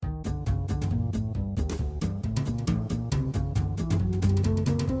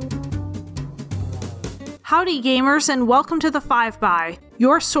Howdy gamers, and welcome to the 5x,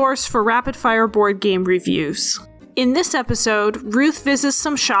 your source for rapid-fire board game reviews. In this episode, Ruth visits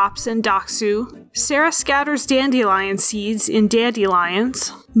some shops in Daxu, Sarah scatters dandelion seeds in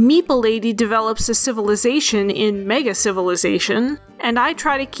Dandelions, Meeple Lady develops a civilization in Mega Civilization, and I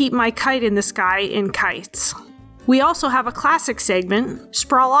try to keep my kite in the sky in Kites. We also have a classic segment,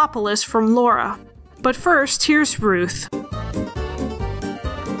 Sprawlopolis from Laura. But first, here's Ruth.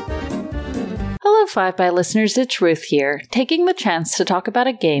 Hello 5x listeners, it's Ruth here, taking the chance to talk about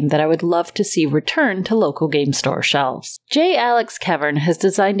a game that I would love to see return to local game store shelves. J. Alex Kevern has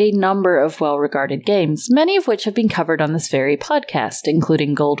designed a number of well-regarded games, many of which have been covered on this very podcast,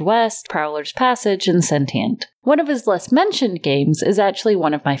 including Gold West, Prowler's Passage, and Sentient. One of his less mentioned games is actually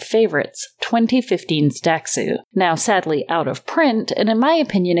one of my favorites, 2015's Daxu, now sadly out of print, and in my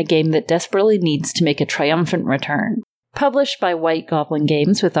opinion a game that desperately needs to make a triumphant return. Published by White Goblin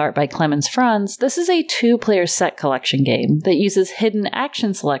Games with art by Clemens Franz, this is a 2-player set collection game that uses hidden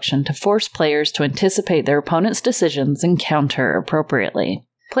action selection to force players to anticipate their opponent's decisions and counter appropriately.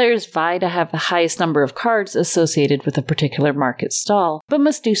 Players vie to have the highest number of cards associated with a particular market stall, but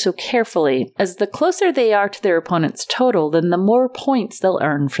must do so carefully, as the closer they are to their opponent's total, then the more points they'll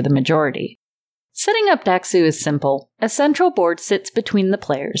earn for the majority. Setting up Daxu is simple. A central board sits between the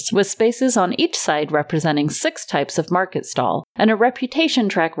players, with spaces on each side representing 6 types of market stall, and a reputation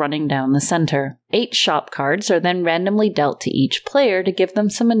track running down the center. 8 shop cards are then randomly dealt to each player to give them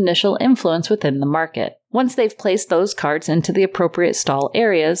some initial influence within the market. Once they've placed those cards into the appropriate stall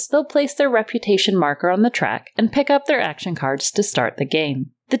areas, they'll place their reputation marker on the track and pick up their action cards to start the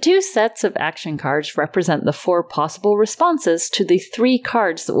game. The 2 sets of action cards represent the 4 possible responses to the 3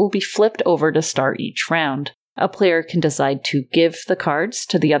 cards that will be flipped over to start each round. A player can decide to give the cards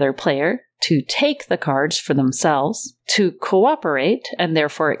to the other player, to take the cards for themselves, to cooperate and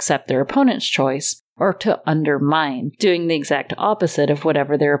therefore accept their opponent's choice, or to undermine, doing the exact opposite of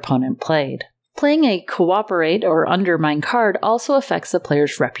whatever their opponent played. Playing a cooperate or undermine card also affects the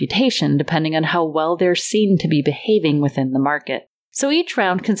player's reputation depending on how well they're seen to be behaving within the market. So each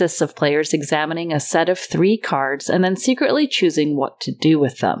round consists of players examining a set of 3 cards and then secretly choosing what to do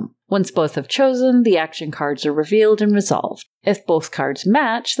with them. Once both have chosen, the action cards are revealed and resolved. If both cards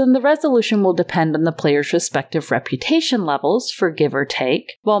match, then the resolution will depend on the player's respective reputation levels for give or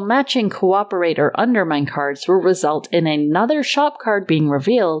take, while matching cooperate or undermine cards will result in another shop card being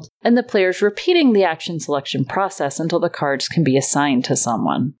revealed, and the players repeating the action selection process until the cards can be assigned to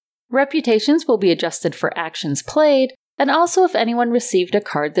someone. Reputations will be adjusted for actions played, and also if anyone received a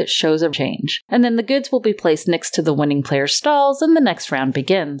card that shows a change, and then the goods will be placed next to the winning player's stalls and the next round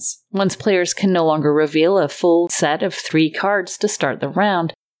begins. Once players can no longer reveal a full set of 3 cards to start the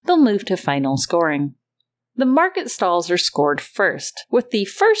round, they'll move to final scoring. The market stalls are scored first, with the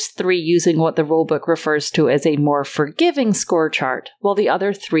first 3 using what the rulebook refers to as a more forgiving score chart, while the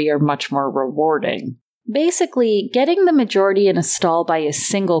other 3 are much more rewarding. Basically, getting the majority in a stall by a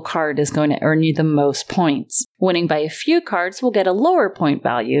single card is going to earn you the most points. Winning by a few cards will get a lower point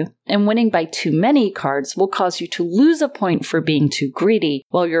value, and winning by too many cards will cause you to lose a point for being too greedy,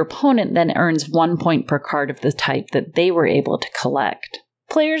 while your opponent then earns 1 point per card of the type that they were able to collect.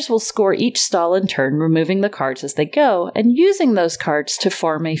 Players will score each stall in turn, removing the cards as they go, and using those cards to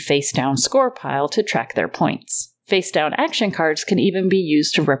form a face-down score pile to track their points. Face-down action cards can even be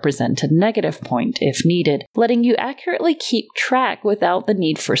used to represent a negative point if needed, letting you accurately keep track without the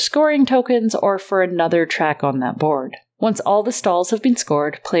need for scoring tokens or for another track on that board. Once all the stalls have been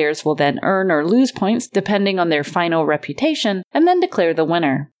scored, players will then earn or lose points depending on their final reputation, and then declare the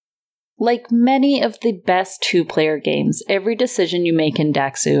winner. Like many of the best 2-player games, every decision you make in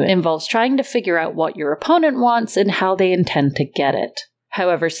Daxu involves trying to figure out what your opponent wants and how they intend to get it.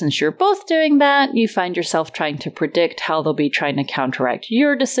 However, since you're both doing that, you find yourself trying to predict how they'll be trying to counteract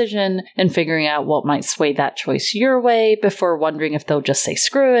your decision and figuring out what might sway that choice your way before wondering if they'll just say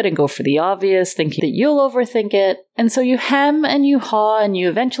screw it and go for the obvious, thinking that you'll overthink it. And so you hem and you haw and you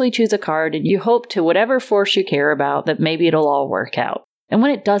eventually choose a card and you hope to whatever force you care about that maybe it'll all work out. And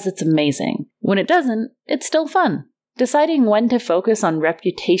when it does, it's amazing. When it doesn't, it's still fun. Deciding when to focus on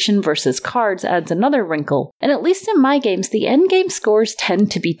reputation versus cards adds another wrinkle, and at least in my games, the endgame scores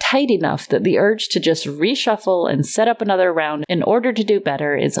tend to be tight enough that the urge to just reshuffle and set up another round in order to do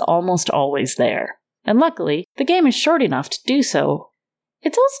better is almost always there. And luckily, the game is short enough to do so.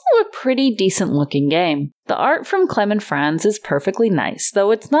 It's also a pretty decent looking game. The art from Clem and Franz is perfectly nice,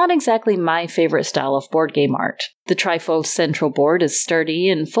 though it's not exactly my favorite style of board game art. The trifold central board is sturdy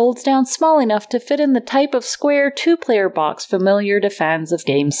and folds down small enough to fit in the type of square two-player box familiar to fans of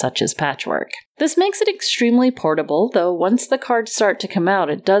games such as Patchwork. This makes it extremely portable, though once the cards start to come out,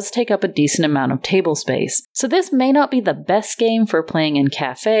 it does take up a decent amount of table space, so this may not be the best game for playing in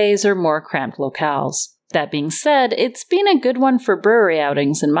cafes or more cramped locales. That being said, it's been a good one for brewery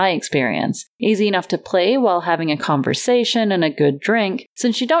outings in my experience. Easy enough to play while having a conversation and a good drink,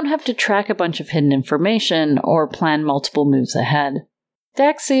 since you don't have to track a bunch of hidden information or plan multiple moves ahead.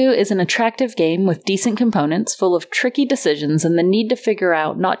 Daxu is an attractive game with decent components full of tricky decisions and the need to figure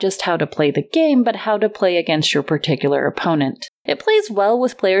out not just how to play the game, but how to play against your particular opponent. It plays well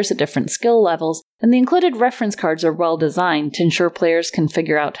with players at different skill levels, and the included reference cards are well designed to ensure players can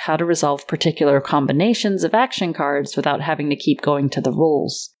figure out how to resolve particular combinations of action cards without having to keep going to the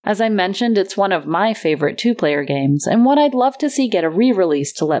rules. As I mentioned, it's one of my favorite two-player games, and one I'd love to see get a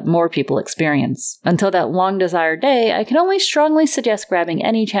re-release to let more people experience. Until that long-desired day, I can only strongly suggest grabbing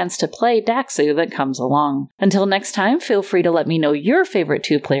any chance to play Daxu that comes along. Until next time, feel free to let me know your favorite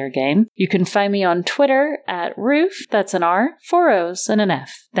two-player game. You can find me on Twitter at Ruth, that's an R, 4 O's, and an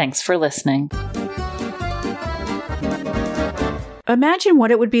F. Thanks for listening. Imagine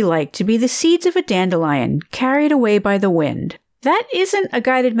what it would be like to be the seeds of a dandelion carried away by the wind. That isn't a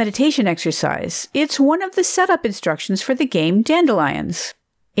guided meditation exercise. It's one of the setup instructions for the game Dandelions.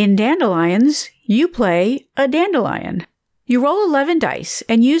 In Dandelions, you play a dandelion. You roll 11 dice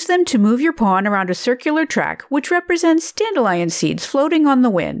and use them to move your pawn around a circular track which represents dandelion seeds floating on the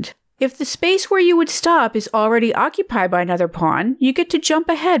wind. If the space where you would stop is already occupied by another pawn, you get to jump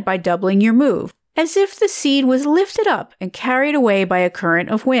ahead by doubling your move, as if the seed was lifted up and carried away by a current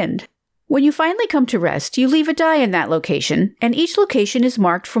of wind. When you finally come to rest, you leave a die in that location, and each location is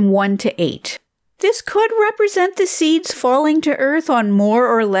marked from 1 to 8. This could represent the seeds falling to earth on more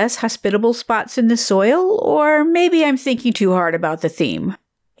or less hospitable spots in the soil, or maybe I'm thinking too hard about the theme.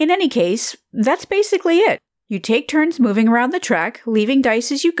 In any case, that's basically it. You take turns moving around the track, leaving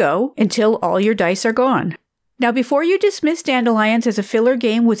dice as you go, until all your dice are gone. Now, before you dismiss Dandelions as a filler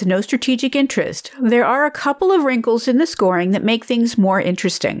game with no strategic interest, there are a couple of wrinkles in the scoring that make things more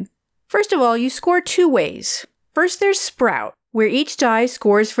interesting. First of all, you score 2 ways. First, there's Sprout, where each die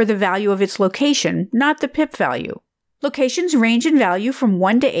scores for the value of its location, not the pip value. Locations range in value from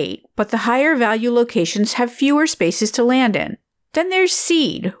 1 to 8, but the higher value locations have fewer spaces to land in. Then there's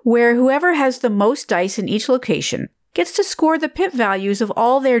Seed, where whoever has the most dice in each location gets to score the pip values of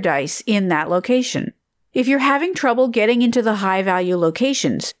all their dice in that location. If you're having trouble getting into the high value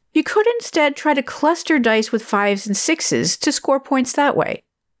locations, you could instead try to cluster dice with 5s and 6s to score points that way.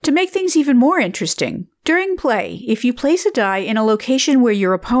 To make things even more interesting, during play, if you place a die in a location where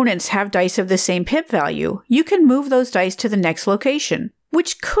your opponents have dice of the same pip value, you can move those dice to the next location,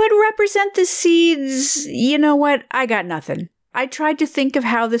 which could represent the seeds. You know what? I got nothing. I tried to think of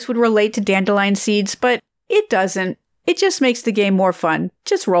how this would relate to dandelion seeds, but it doesn't. It just makes the game more fun.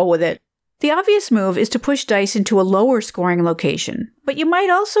 Just roll with it. The obvious move is to push dice into a lower scoring location, but you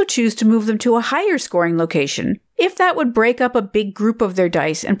might also choose to move them to a higher scoring location, if that would break up a big group of their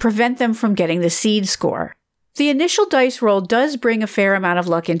dice and prevent them from getting the seed score. The initial dice roll does bring a fair amount of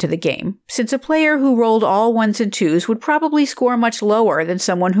luck into the game, since a player who rolled all 1s and 2s would probably score much lower than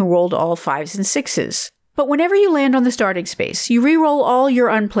someone who rolled all 5s and 6s. But whenever you land on the starting space, you re-roll all your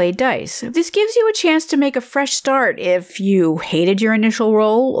unplayed dice. This gives you a chance to make a fresh start if you hated your initial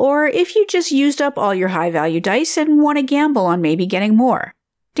roll, or if you just used up all your high-value dice and want to gamble on maybe getting more.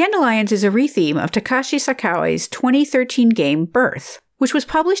 Dandelions is a re-theme of Takashi Sakae's 2013 game Birth, which was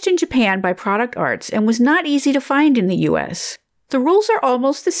published in Japan by Product Arts and was not easy to find in the US. The rules are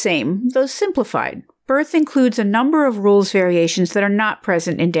almost the same, though simplified. Birth includes a number of rules variations that are not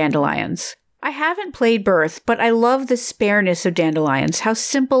present in Dandelions. I haven't played Birth, but I love the spareness of Dandelions, how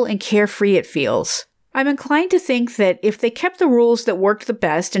simple and carefree it feels. I'm inclined to think that if they kept the rules that worked the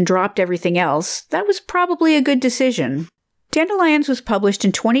best and dropped everything else, that was probably a good decision. Dandelions was published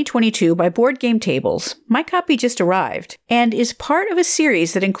in 2022 by Board Game Tables. My copy just arrived, and is part of a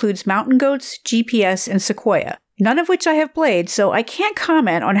series that includes Mountain Goats, GPS, and Sequoia, none of which I have played, so I can't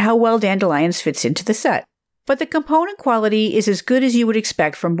comment on how well Dandelions fits into the set. But the component quality is as good as you would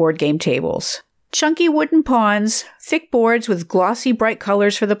expect from Board Game Tables. Chunky wooden pawns, thick boards with glossy bright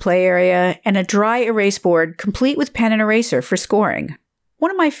colors for the play area, and a dry erase board complete with pen and eraser for scoring. One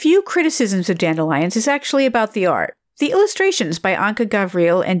of my few criticisms of Dandelions is actually about the art. The illustrations by Anka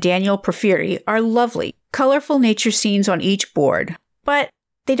Gavriel and Daniel Profiri are lovely, colorful nature scenes on each board, but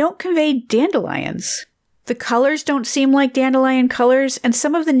they don't convey dandelions. The colors don't seem like dandelion colors, and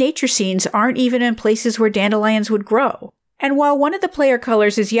some of the nature scenes aren't even in places where dandelions would grow. And while one of the player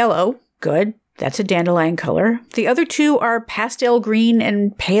colors is yellow, good, that's a dandelion color, the other two are pastel green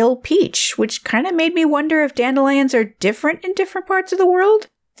and pale peach, which kind of made me wonder if dandelions are different in different parts of the world.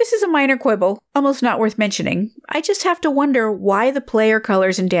 This is a minor quibble, almost not worth mentioning. I just have to wonder why the player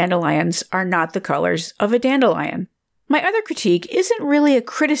colors in dandelions are not the colors of a dandelion. My other critique isn't really a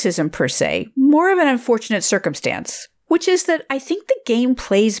criticism per se, more of an unfortunate circumstance, which is that I think the game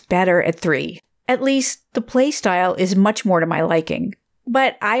plays better at 3. At least, the play style is much more to my liking.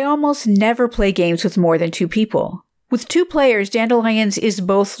 But I almost never play games with more than 2 people. With 2 players, Dandelions is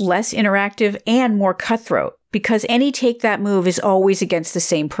both less interactive and more cutthroat, because any take that move is always against the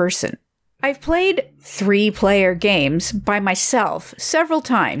same person. I've played 3-player games by myself several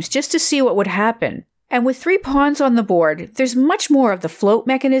times just to see what would happen. And with 3 pawns on the board, there's much more of the float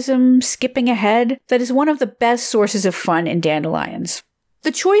mechanism, skipping ahead, that is one of the best sources of fun in Dandelions.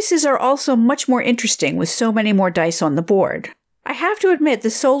 The choices are also much more interesting with so many more dice on the board. I have to admit the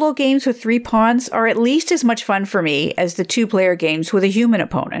solo games with 3 pawns are at least as much fun for me as the 2-player games with a human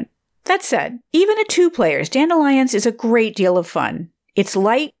opponent. That said, even at 2 players, Dandelions is a great deal of fun. It's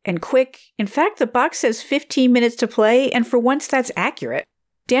light and quick. In fact, the box says 15 minutes to play, and for once that's accurate.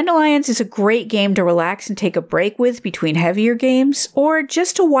 Dandelions is a great game to relax and take a break with between heavier games, or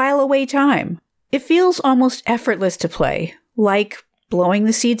just to while away time. It feels almost effortless to play, like blowing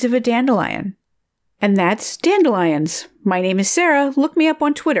the seeds of a dandelion. And that's Dandelions. My name is Sarah. Look me up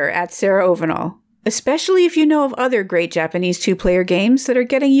on Twitter at Sarah Ovenall. Especially if you know of other great Japanese 2-player games that are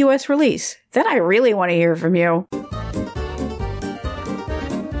getting US release. Then I really want to hear from you.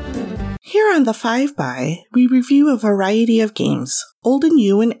 Here on the 5x, we review a variety of games, old and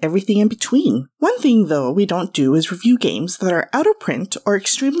new and everything in between. One thing, though, we don't do is review games that are out of print or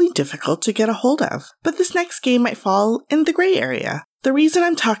extremely difficult to get a hold of. But this next game might fall in the gray area. The reason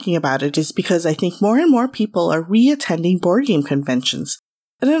I'm talking about it is because I think more and more people are re-attending board game conventions,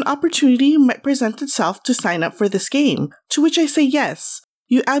 and an opportunity might present itself to sign up for this game, to which I say yes,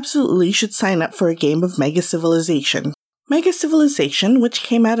 you absolutely should sign up for a game of Mega Civilization. Mega Civilization, which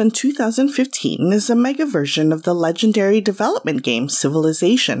came out in 2015, is a mega version of the legendary development game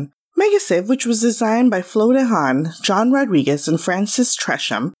Civilization. Mega Civ, which was designed by Flo de Haan, John Rodriguez, and Francis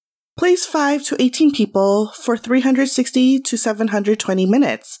Tresham, plays 5 to 18 people for 360 to 720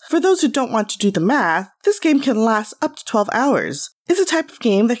 minutes. For those who don't want to do the math, this game can last up to 12 hours. It's a type of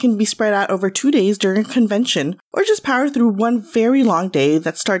game that can be spread out over 2 days during a convention, or just power through one very long day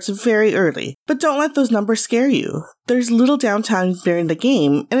that starts very early. But don't let those numbers scare you. There's little downtime during the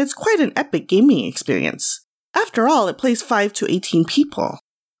game, and it's quite an epic gaming experience. After all, it plays 5 to 18 people.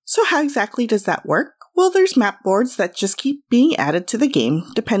 So how exactly does that work? Well, there's map boards that just keep being added to the game,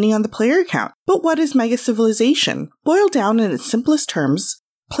 depending on the player count. But what is Mega Civilization? Boiled down in its simplest terms,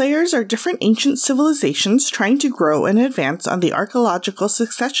 players are different ancient civilizations trying to grow and advance on the archaeological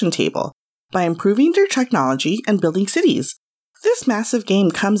succession table by improving their technology and building cities. This massive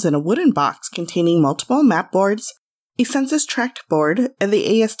game comes in a wooden box containing multiple map boards, a census tract board, and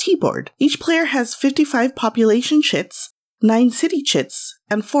the AST board. Each player has 55 population chits, 9 city chits,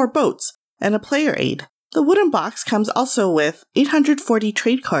 and 4 boats, and a player aid. The wooden box comes also with 840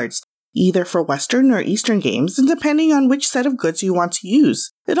 trade cards, either for Western or Eastern games, and depending on which set of goods you want to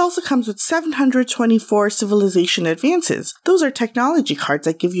use. It also comes with 724 civilization advances. Those are technology cards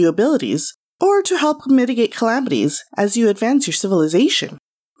that give you abilities, or to help mitigate calamities as you advance your civilization.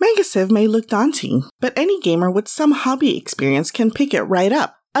 Megasiv may look daunting, but any gamer with some hobby experience can pick it right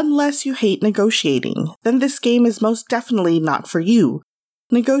up. Unless you hate negotiating, then this game is most definitely not for you.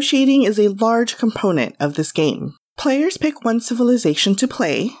 Negotiating is a large component of this game. Players pick one civilization to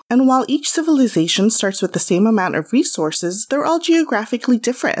play, and while each civilization starts with the same amount of resources, they're all geographically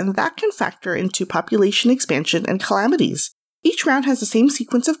different, and that can factor into population expansion and calamities. Each round has the same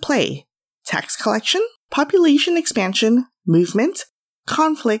sequence of play: tax collection, population expansion, movement,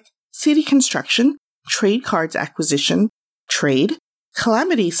 conflict, city construction, trade cards acquisition, trade,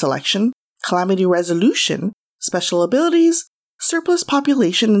 calamity selection, calamity resolution, special abilities, surplus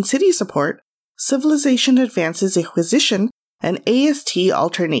population and city support, civilization advances acquisition, and AST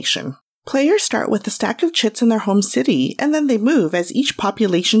alternation. Players start with a stack of chits in their home city, and then they move as each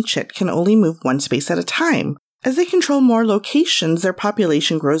population chit can only move one space at a time. As they control more locations, their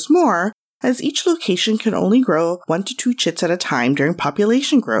population grows more, as each location can only grow 1 to 2 chits at a time during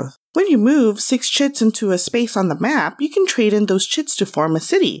population growth. When you move 6 chits into a space on the map, you can trade in those chits to form a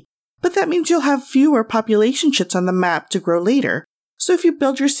city. But that means you'll have fewer population chits on the map to grow later, so if you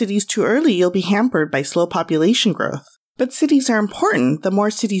build your cities too early, you'll be hampered by slow population growth. But cities are important. The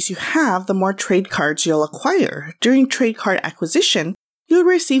more cities you have, the more trade cards you'll acquire. During trade card acquisition, you'll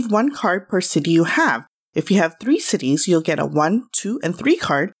receive 1 card per city you have. If you have 3 cities, you'll get a 1, 2, and 3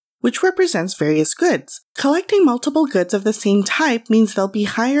 card, which represents various goods. Collecting multiple goods of the same type means they'll be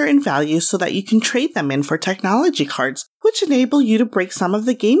higher in value so that you can trade them in for technology cards, which enable you to break some of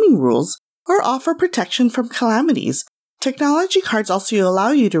the gaming rules or offer protection from calamities. Technology cards also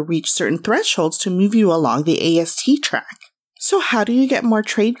allow you to reach certain thresholds to move you along the AST track. So how do you get more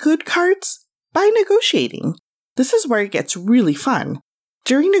trade good cards? By negotiating. This is where it gets really fun.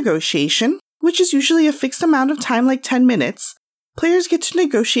 During negotiation, which is usually a fixed amount of time like 10 minutes, players get to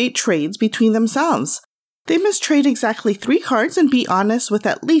negotiate trades between themselves. They must trade exactly 3 cards and be honest with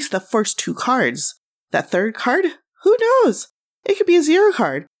at least the first 2 cards. That 3rd card? Who knows? It could be a 0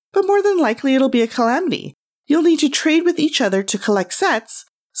 card, but more than likely it'll be a calamity. You'll need to trade with each other to collect sets,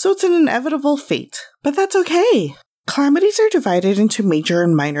 so it's an inevitable fate. But that's okay. Calamities are divided into major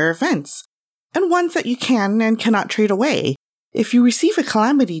and minor events, and ones that you can and cannot trade away. If you receive a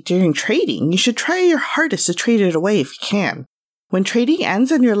calamity during trading, you should try your hardest to trade it away if you can. When trading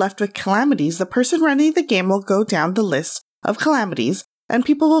ends and you're left with calamities, the person running the game will go down the list of calamities, and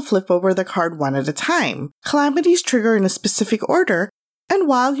people will flip over the card one at a time. Calamities trigger in a specific order, and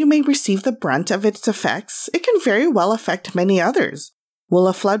while you may receive the brunt of its effects, it can very well affect many others. Will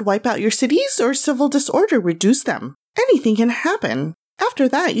a flood wipe out your cities, or civil disorder reduce them? Anything can happen. After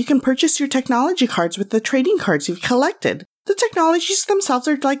that, you can purchase your technology cards with the trading cards you've collected. The technologies themselves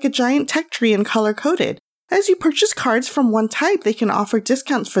are like a giant tech tree and color-coded. As you purchase cards from one type, they can offer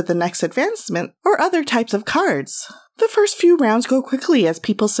discounts for the next advancement or other types of cards. The first few rounds go quickly as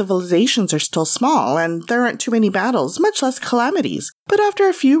people's civilizations are still small and there aren't too many battles, much less calamities. But after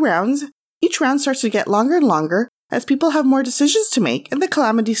a few rounds, each round starts to get longer and longer as people have more decisions to make and the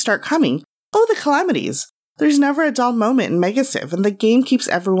calamities start coming. Oh, the calamities! There's never a dull moment in Megasiv, and the game keeps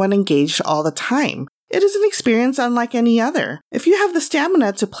everyone engaged all the time. It is an experience unlike any other. If you have the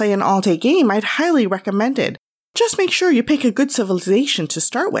stamina to play an all-day game, I'd highly recommend it. Just make sure you pick a good civilization to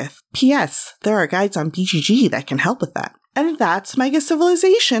start with. P.S. There are guides on BGG that can help with that. And that's Mega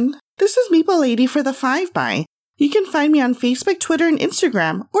Civilization. This is Meeple Lady for the 5x. You can find me on Facebook, Twitter, and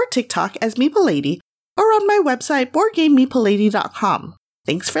Instagram, or TikTok as Meeple Lady, or on my website, boardgamemeeplelady.com.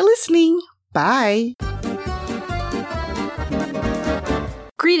 Thanks for listening. Bye.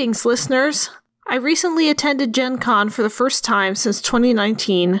 Greetings, listeners. I recently attended Gen Con for the first time since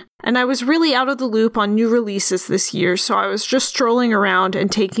 2019, and I was really out of the loop on new releases this year, so I was just strolling around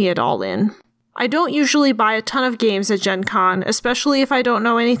and taking it all in. I don't usually buy a ton of games at Gen Con, especially if I don't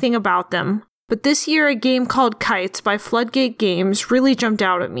know anything about them, but this year a game called Kites by Floodgate Games really jumped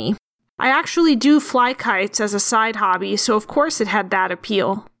out at me. I actually do fly kites as a side hobby, so of course it had that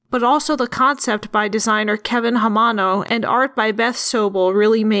appeal. But also the concept by designer Kevin Hamano and art by Beth Sobel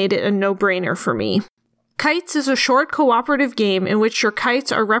really made it a no-brainer for me. Kites is a short cooperative game in which your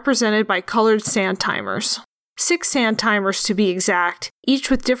kites are represented by colored sand timers. 6 sand timers to be exact, each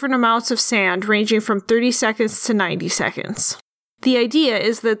with different amounts of sand ranging from 30 seconds to 90 seconds. The idea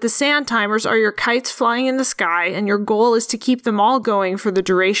is that the sand timers are your kites flying in the sky, and your goal is to keep them all going for the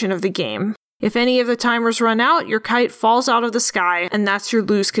duration of the game. If any of the timers run out, your kite falls out of the sky, and that's your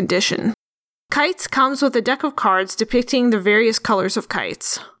lose condition. Kites comes with a deck of cards depicting the various colors of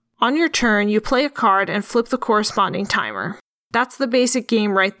kites. On your turn, you play a card and flip the corresponding timer. That's the basic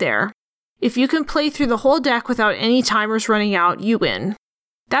game right there. If you can play through the whole deck without any timers running out, you win.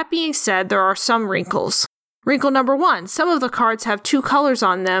 That being said, there are some wrinkles. Wrinkle number 1, some of the cards have 2 colors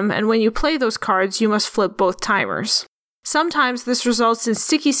on them, and when you play those cards, you must flip both timers. Sometimes this results in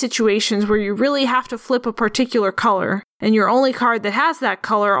sticky situations where you really have to flip a particular color, and your only card that has that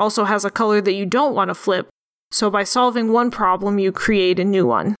color also has a color that you don't want to flip, so by solving one problem, you create a new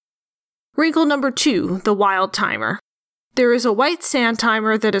one. Wrinkle number 2, the wild timer. There is a white sand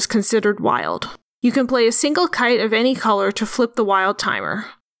timer that is considered wild. You can play a single kite of any color to flip the wild timer.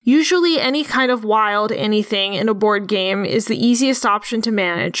 Usually any kind of wild anything in a board game is the easiest option to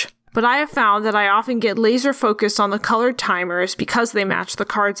manage, but I have found that I often get laser focused on the colored timers because they match the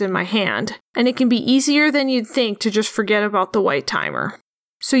cards in my hand, and it can be easier than you'd think to just forget about the white timer.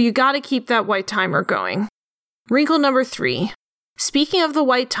 So you gotta keep that white timer going. Wrinkle number 3. Speaking of the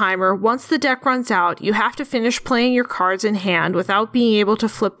white timer, once the deck runs out, you have to finish playing your cards in hand without being able to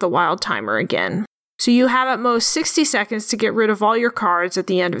flip the wild timer again. So you have at most 60 seconds to get rid of all your cards at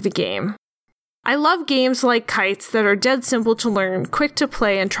the end of the game. I love games like Kites that are dead simple to learn, quick to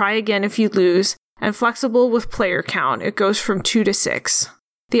play and try again if you lose, and flexible with player count. It goes from 2 to 6.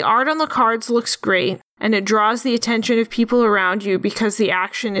 The art on the cards looks great, and it draws the attention of people around you because the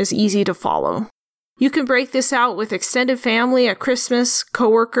action is easy to follow. You can break this out with extended family at Christmas,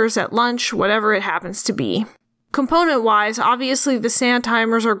 coworkers at lunch, whatever it happens to be. Component-wise, obviously the sand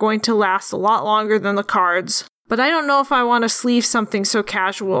timers are going to last a lot longer than the cards, but I don't know if I want to sleeve something so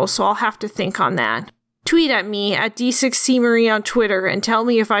casual, so I'll have to think on that. Tweet at me at D6CMarie on Twitter and tell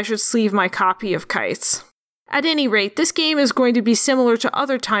me if I should sleeve my copy of Kites. At any rate, this game is going to be similar to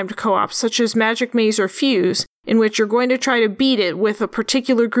other timed co-ops such as Magic Maze or Fuse, in which you're going to try to beat it with a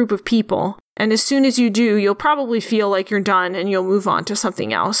particular group of people, and as soon as you do, you'll probably feel like you're done and you'll move on to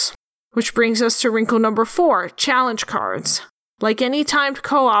something else. Which brings us to wrinkle number 4, challenge cards. Like any timed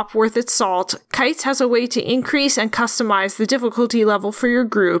co-op worth its salt, Kites has a way to increase and customize the difficulty level for your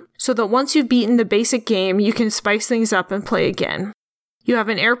group so that once you've beaten the basic game, you can spice things up and play again. You have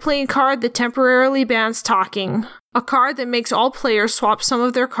an airplane card that temporarily bans talking, a card that makes all players swap some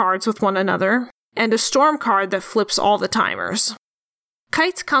of their cards with one another, and a storm card that flips all the timers.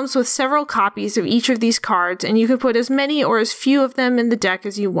 Kites comes with several copies of each of these cards, and you can put as many or as few of them in the deck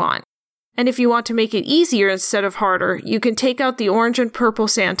as you want. And if you want to make it easier instead of harder, you can take out the orange and purple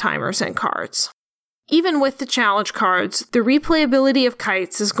sand timers and cards. Even with the challenge cards, the replayability of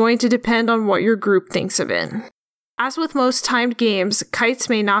Kites is going to depend on what your group thinks of it. As with most timed games, Kites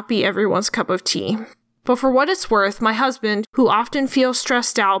may not be everyone's cup of tea. But for what it's worth, my husband, who often feels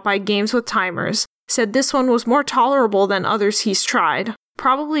stressed out by games with timers, said this one was more tolerable than others he's tried,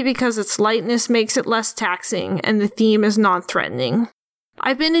 probably because its lightness makes it less taxing and the theme is non-threatening.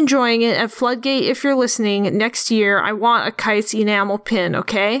 I've been enjoying it, and Floodgate, if you're listening, next year I want a Kites enamel pin,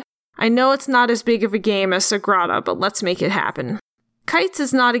 okay? I know it's not as big of a game as Sagrada, but let's make it happen. Kites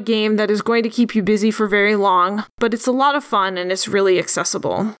is not a game that is going to keep you busy for very long, but it's a lot of fun and it's really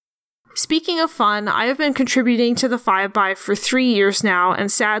accessible. Speaking of fun, I have been contributing to the 5x for 3 years now,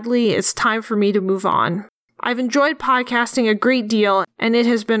 and sadly, it's time for me to move on. I've enjoyed podcasting a great deal, and it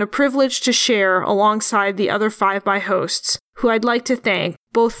has been a privilege to share alongside the other 5x hosts, who I'd like to thank,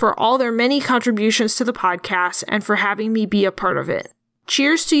 both for all their many contributions to the podcast and for having me be a part of it.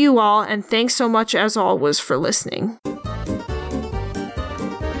 Cheers to you all, and thanks so much as always for listening.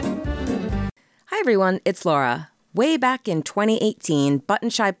 Hi everyone, it's Laura. Way back in 2018,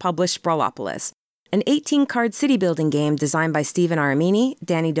 Buttonshy published Sprawlopolis, an 18-card city-building game designed by Stephen Aramini,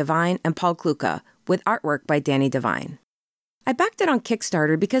 Danny Devine, and Paul Kluka, with artwork by Danny Devine. I backed it on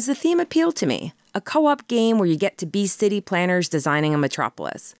Kickstarter because the theme appealed to me, a co-op game where you get to be city planners designing a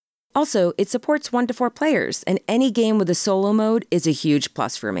metropolis. Also, it supports 1 to 4 players, and any game with a solo mode is a huge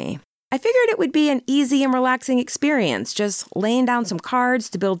plus for me. I figured it would be an easy and relaxing experience, just laying down some cards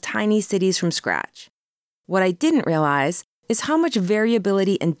to build tiny cities from scratch. What I didn't realize is how much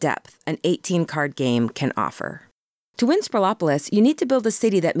variability and depth an 18-card game can offer. To win Sprawlopolis, you need to build a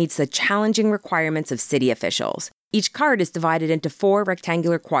city that meets the challenging requirements of city officials. Each card is divided into 4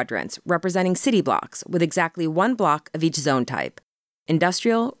 rectangular quadrants, representing city blocks, with exactly 1 block of each zone type: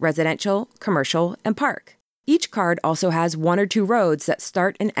 industrial, residential, commercial, and park. Each card also has 1 or 2 roads that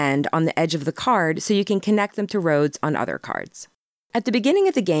start and end on the edge of the card so you can connect them to roads on other cards. At the beginning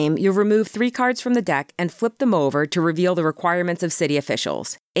of the game, you'll remove 3 cards from the deck and flip them over to reveal the requirements of city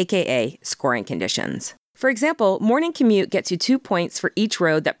officials, aka scoring conditions. For example, morning commute gets you 2 points for each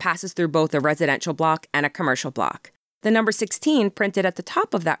road that passes through both a residential block and a commercial block. The number 16 printed at the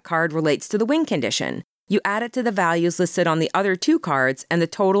top of that card relates to the win condition. You add it to the values listed on the other 2 cards, and the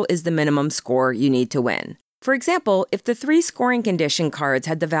total is the minimum score you need to win. For example, if the 3 scoring condition cards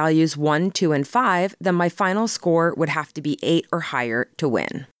had the values 1, 2, and 5, then my final score would have to be 8 or higher to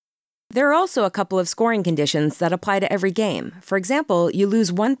win. There are also a couple of scoring conditions that apply to every game. For example, you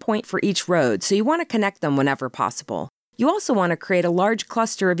lose 1 point for each road, so you want to connect them whenever possible. You also want to create a large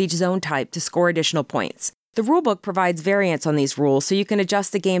cluster of each zone type to score additional points. The rulebook provides variants on these rules so you can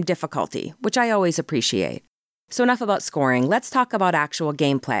adjust the game difficulty, which I always appreciate. So enough about scoring, let's talk about actual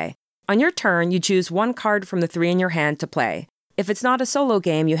gameplay. On your turn, you choose 1 card from the 3 in your hand to play. If it's not a solo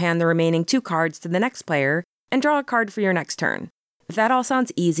game, you hand the remaining 2 cards to the next player and draw a card for your next turn. If that all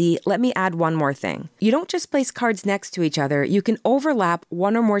sounds easy, let me add one more thing. You don't just place cards next to each other, you can overlap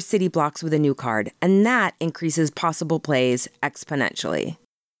 1 or more city blocks with a new card, and that increases possible plays exponentially.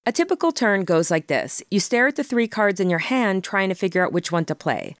 A typical turn goes like this. You stare at the 3 cards in your hand, trying to figure out which one to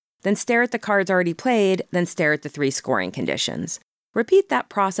play. Then stare at the cards already played, then stare at the 3 scoring conditions. Repeat that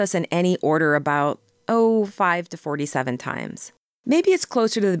process in any order about, 5 to 47 times. Maybe it's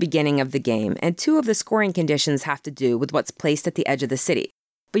closer to the beginning of the game, and 2 of the scoring conditions have to do with what's placed at the edge of the city.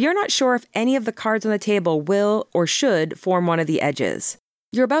 But you're not sure if any of the cards on the table will or should form one of the edges.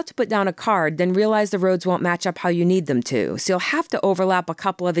 You're about to put down a card, then realize the roads won't match up how you need them to, so you'll have to overlap a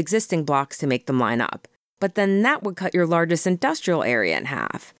couple of existing blocks to make them line up. But then that would cut your largest industrial area in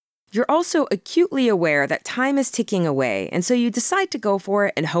half. You're also acutely aware that time is ticking away, and so you decide to go for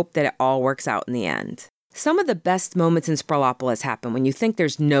it and hope that it all works out in the end. Some of the best moments in Sprawlopolis happen when you think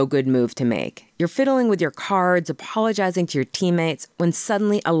there's no good move to make. You're fiddling with your cards, apologizing to your teammates, when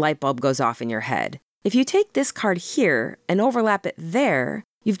suddenly a light bulb goes off in your head. If you take this card here and overlap it there,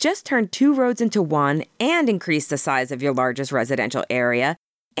 you've just turned 2 roads into 1 and increased the size of your largest residential area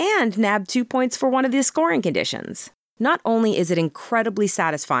and nabbed 2 points for one of the scoring conditions. Not only is it incredibly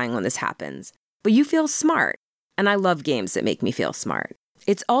satisfying when this happens, but you feel smart. And I love games that make me feel smart.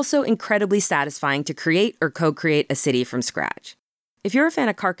 It's also incredibly satisfying to create or co-create a city from scratch. If you're a fan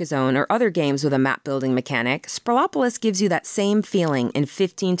of Carcassonne or other games with a map-building mechanic, Sprawlopolis gives you that same feeling in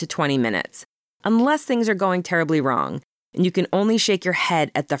 15 to 20 minutes, unless things are going terribly wrong, and you can only shake your head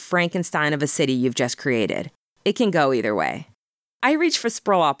at the Frankenstein of a city you've just created. It can go either way. I reach for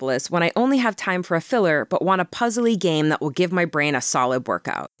Sprawlopolis when I only have time for a filler but want a puzzly game that will give my brain a solid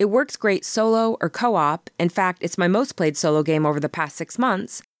workout. It works great solo or co-op. In fact, it's my most played solo game over the past 6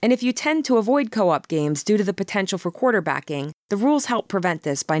 months. And if you tend to avoid co-op games due to the potential for quarterbacking, the rules help prevent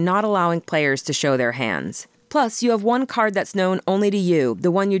this by not allowing players to show their hands. Plus, you have one card that's known only to you,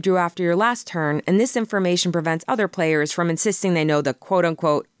 the one you drew after your last turn, and this information prevents other players from insisting they know the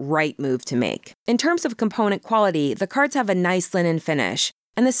quote-unquote right move to make. In terms of component quality, the cards have a nice linen finish,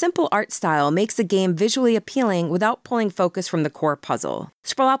 and the simple art style makes the game visually appealing without pulling focus from the core puzzle.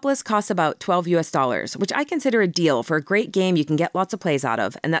 Sprawlopolis costs about $12 US, which I consider a deal for a great game you can get lots of plays out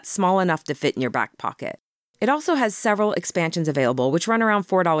of, and that's small enough to fit in your back pocket. It also has several expansions available, which run around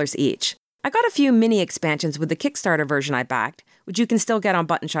 $4 each. I got a few mini expansions with the Kickstarter version I backed, which you can still get on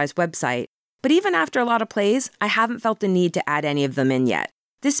Button Shy's website, but even after a lot of plays, I haven't felt the need to add any of them in yet.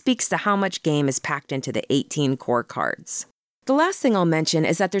 This speaks to how much game is packed into the 18 core cards. The last thing I'll mention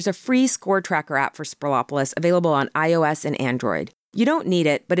is that there's a free score tracker app for Sprawlopolis available on iOS and Android. You don't need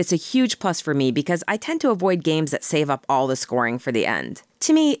it, but it's a huge plus for me because I tend to avoid games that save up all the scoring for the end.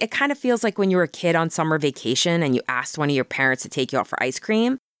 To me, it kind of feels like when you were a kid on summer vacation and you asked one of your parents to take you out for ice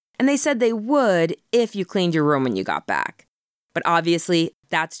cream, and they said they would if you cleaned your room when you got back. But obviously,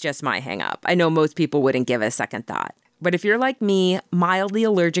 that's just my hang-up. I know most people wouldn't give it a second thought. But if you're like me, mildly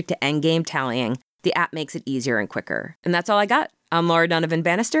allergic to endgame tallying, the app makes it easier and quicker. And that's all I got. I'm Laura Donovan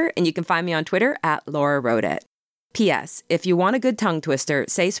Bannister, and you can find me on Twitter at LauraWroteIt. P.S. If you want a good tongue twister,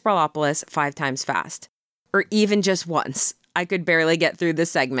 say Sprawlopolis 5 times fast. Or even just once. I could barely get through this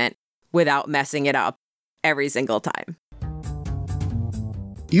segment without messing it up every single time.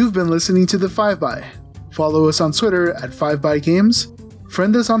 You've been listening to The 5by. Follow us on Twitter at 5bygames.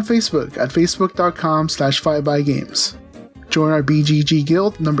 Friend us on Facebook at facebook.com/5bygames. Join our BGG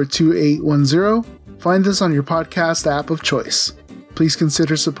Guild number 2810. Find us on your podcast app of choice. Please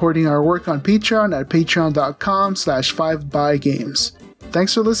consider supporting our work on Patreon at patreon.com/5bygames.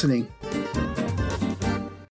 Thanks for listening.